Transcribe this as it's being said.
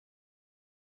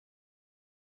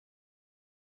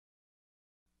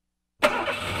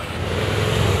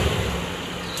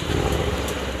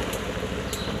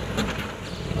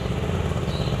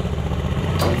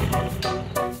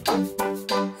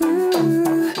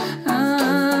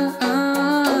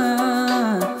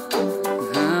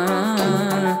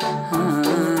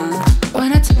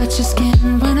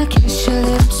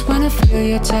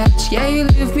touch, yeah, you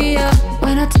lift me up.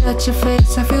 When I touch your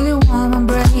face, I feel your warm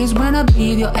embrace. When I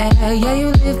breathe your air, yeah, you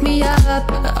lift me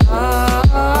up.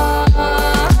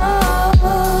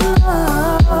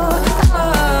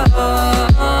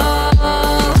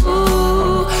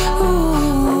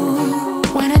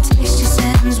 When I taste your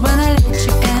sins, when I let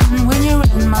you in, when you're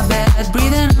in my bed,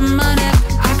 breathing in my neck,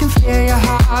 I can feel your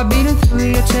heart beating through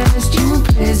your chest. You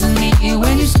imprison me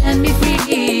when you set me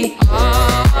free.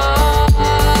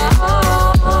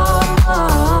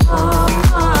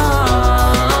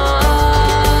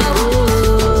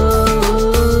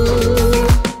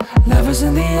 Lovers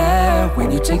in the air,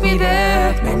 when you take me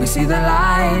there, make me see the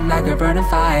light like a burning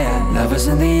fire. Lovers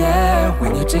in the air,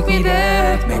 when you take me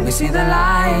there, make me see the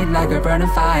light like a burning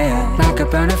fire. Like a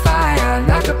burning fire,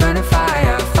 like a burning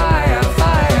fire, fire,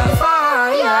 fire, fire.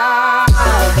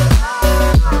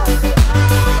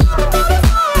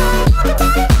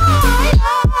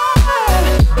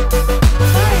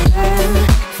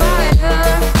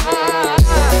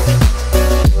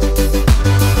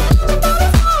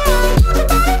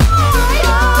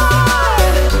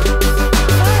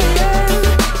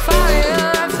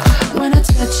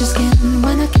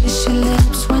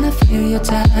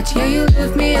 Touch, yeah, you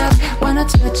lift me up. When I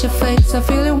touch your face, I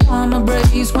feel it warm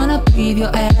embrace. When I breathe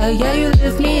your air, yeah, you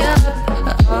lift me up.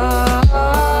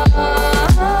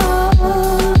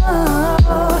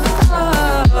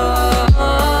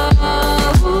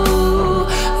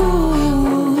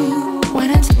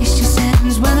 When I taste your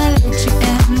sins, when I let you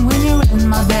in, when you're in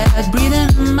my bed, breathing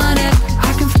in my neck,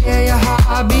 I can feel your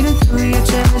heart beating through your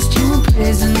chest. You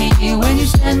imprison me when you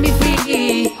set me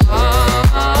free.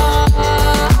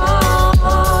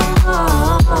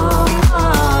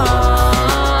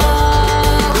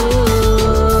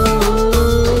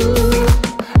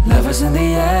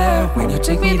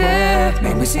 Take me there,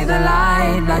 make me see the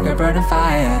light like a burning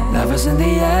fire. Lovers in the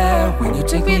air, when you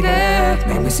take me there,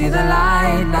 make me see the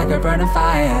light like a burning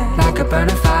fire. Like a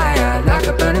burning fire.